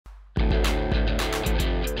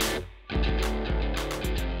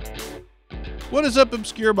What is up,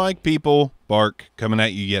 obscure mic people? Bark coming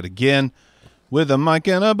at you yet again with a mic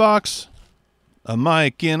in a box. A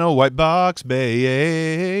mic in a white box,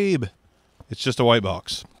 babe. It's just a white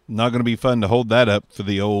box. Not going to be fun to hold that up for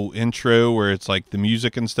the old intro where it's like the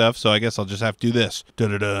music and stuff, so I guess I'll just have to do this.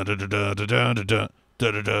 Debra,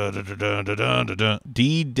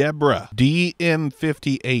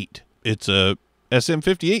 DM58. It's a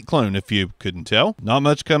SM58 clone, if you couldn't tell. Not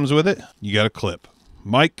much comes with it. You got a clip.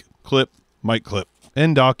 Mic clip,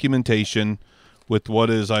 and documentation with what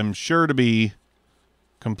is, I'm sure, to be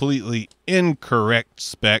completely incorrect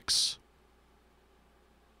specs.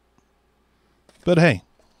 But hey,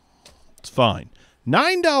 it's fine.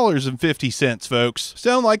 $9.50, folks.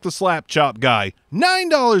 Sound like the slap chop guy.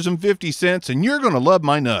 $9.50, and you're going to love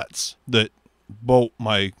my nuts that bolt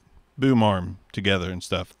my boom arm together and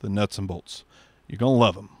stuff. The nuts and bolts. You're going to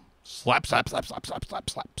love them. Slap, slap, slap, slap, slap, slap,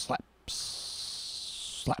 slap, slap,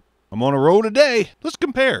 slap. I'm on a roll today. Let's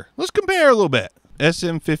compare. Let's compare a little bit.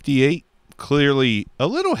 SM58, clearly a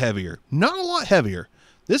little heavier. Not a lot heavier.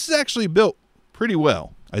 This is actually built pretty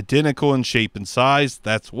well. Identical in shape and size.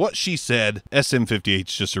 That's what she said. SM58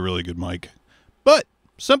 is just a really good mic. But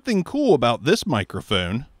something cool about this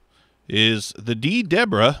microphone is the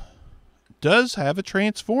Debra does have a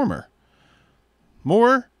transformer.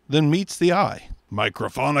 More than meets the eye.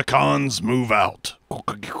 Microphonicons move out.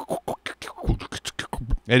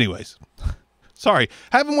 Anyways, sorry,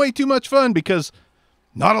 having way too much fun because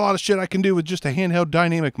not a lot of shit I can do with just a handheld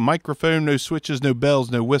dynamic microphone. No switches, no bells,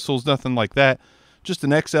 no whistles, nothing like that. Just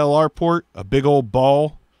an XLR port, a big old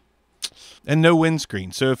ball, and no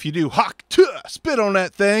windscreen. So if you do spit on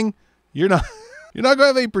that thing, you're not gonna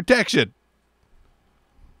have any protection.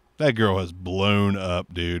 That girl has blown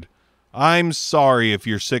up, dude. I'm sorry if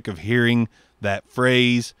you're sick of hearing that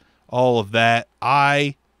phrase, all of that.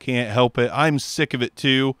 I can't help it. I'm sick of it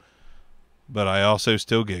too, but I also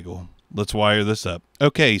still giggle. Let's wire this up.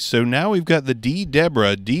 Okay, so now we've got the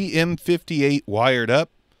Debra DM58 wired up,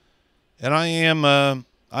 and I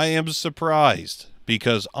am surprised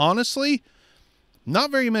because honestly, not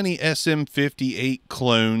very many SM58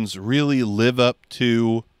 clones really live up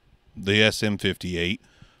to the SM58.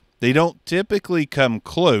 They don't typically come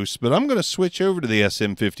close, but I'm going to switch over to the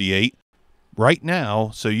SM58 right now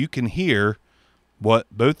so you can hear what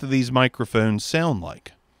both of these microphones sound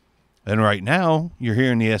like. And right now, you're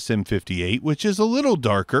hearing the SM58, which is a little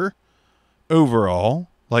darker overall,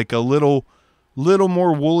 like a little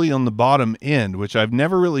more woolly on the bottom end, which I've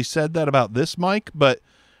never really said that about this mic, but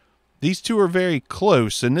these two are very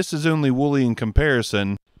close, and this is only woolly in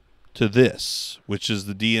comparison to this, which is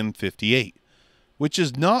the DM58. Which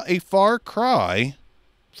is not a far cry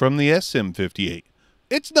from the SM58.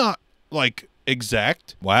 It's not, like,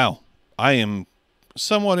 exact. Wow. I am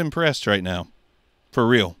somewhat impressed right now. For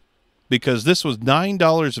real. Because this was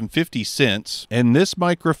 $9.50, and this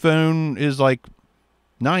microphone is, like,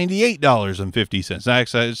 $98.50.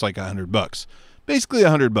 Actually, it's like $100. Basically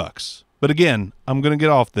 $100. But again, I'm going to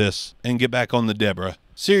get off this and get back on the Debra.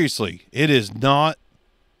 Seriously, it is not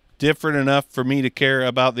different enough for me to care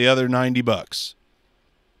about the other $90.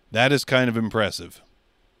 That is kind of impressive.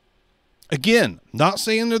 Again, not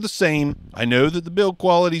saying they're the same. I know that the build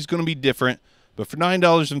quality is going to be different, but for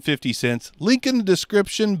 $9.50, link in the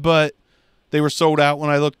description, but they were sold out when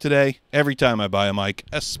I looked today. Every time I buy a mic,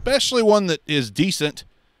 especially one that is decent,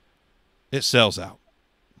 it sells out.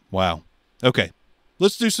 Wow. Okay,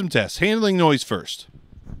 let's do some tests. Handling noise first.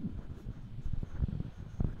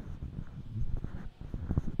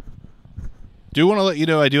 Do want to let you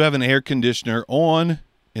know I do have an air conditioner on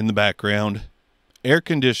in the background. Air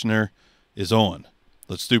conditioner is on.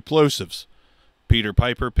 Let's do plosives. Peter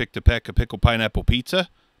Piper picked a peck of pickle pineapple pizza.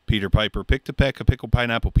 Peter Piper picked a peck of pickle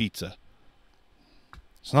pineapple pizza.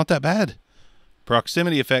 It's not that bad.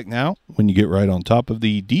 Proximity effect now. When you get right on top of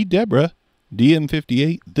the Debra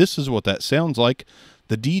DM58, this is what that sounds like.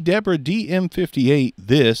 The Debra DM58,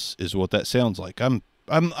 this is what that sounds like.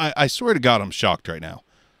 I swear to God, I'm shocked right now.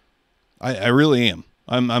 I really am.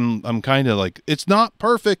 I'm kind of like, it's not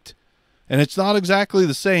perfect, and it's not exactly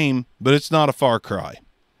the same, but it's not a far cry.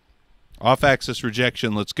 Off-axis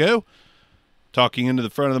rejection, let's go. Talking into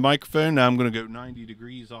the front of the microphone, now I'm going to go 90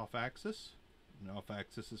 degrees off-axis. And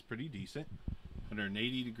off-axis is pretty decent.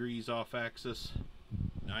 180 degrees off-axis,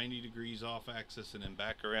 90 degrees off-axis, and then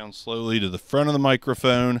back around slowly to the front of the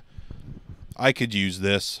microphone. I could use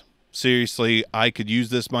this. Seriously, I could use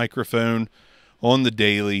this microphone on the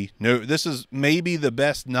daily. No, this is maybe the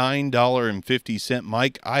best $9.50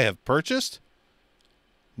 mic I have purchased.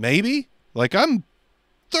 Maybe. Like, I'm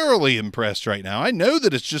thoroughly impressed right now. I know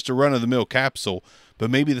that it's just a run-of-the-mill capsule, but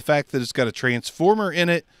maybe the fact that it's got a transformer in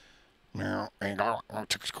it Maybe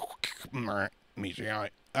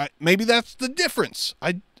that's the difference.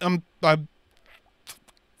 I'm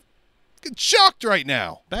shocked right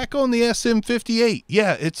now. Back on the SM58.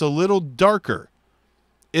 Yeah, it's a little darker.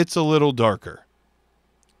 It's a little darker.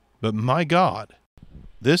 But my God,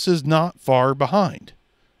 this is not far behind.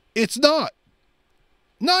 It's not.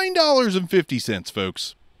 $9.50,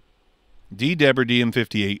 folks. Debra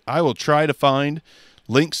DM58. I will try to find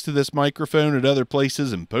links to this microphone at other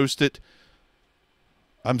places and post it.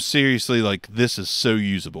 I'm seriously like, this is so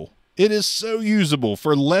usable. It is so usable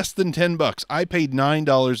for less than $10. I paid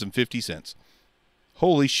 $9.50.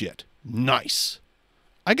 Holy shit. Nice.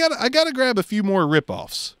 I gotta grab a few more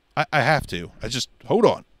ripoffs. I have to. Hold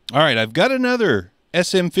on. All right, I've got another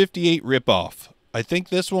SM58 ripoff. I think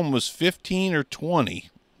this one was 15 or 20.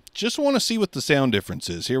 Just want to see what the sound difference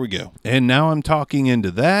is. Here we go. And now I'm talking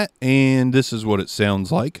into that, and this is what it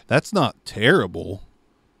sounds like. That's not terrible.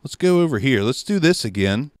 Let's go over here. Let's do this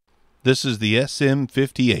again. This is the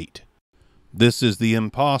SM58. This is the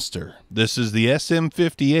Imposter. This is the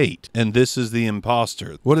SM58. And this is the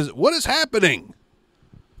Imposter. What is happening?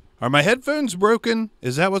 Are my headphones broken?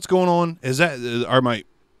 Is that what's going on?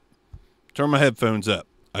 Turn my headphones up.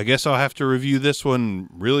 I guess I'll have to review this one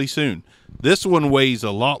really soon. This one weighs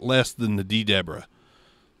a lot less than the Debra.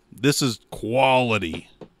 This is quality.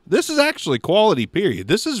 This is actually quality, period.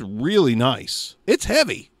 This is really nice. It's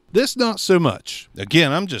heavy. This not so much.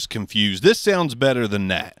 Again, I'm just confused. This sounds better than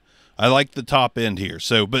that. I like the top end here.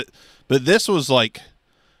 So, but this is like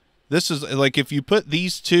if you put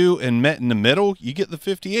these two and met in the middle, you get the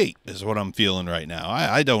 58 is what I'm feeling right now.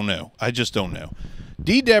 I don't know. I just don't know.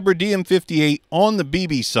 Debra DM58 on the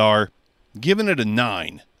BB SAR, giving it a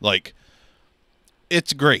 9. Like,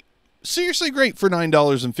 it's great. Seriously great for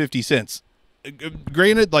 $9.50.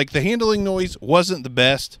 Granted, like, the handling noise wasn't the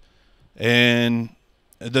best, and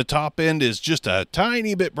the top end is just a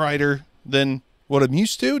tiny bit brighter than what I'm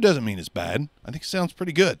used to. Doesn't mean it's bad. I think it sounds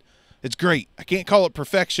pretty good. It's great. I can't call it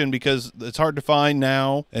perfection because it's hard to find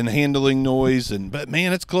now, and handling noise, but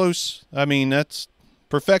man, it's close. I mean,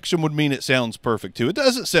 perfection would mean it sounds perfect too. It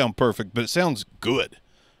doesn't sound perfect, but it sounds good.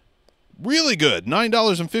 Really good.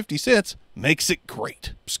 $9.50 makes it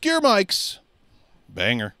great. Obscure mics.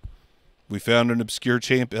 Banger. We found an obscure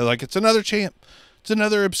champ. Like, it's another champ. It's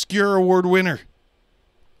another obscure award winner.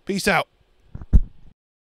 Peace out.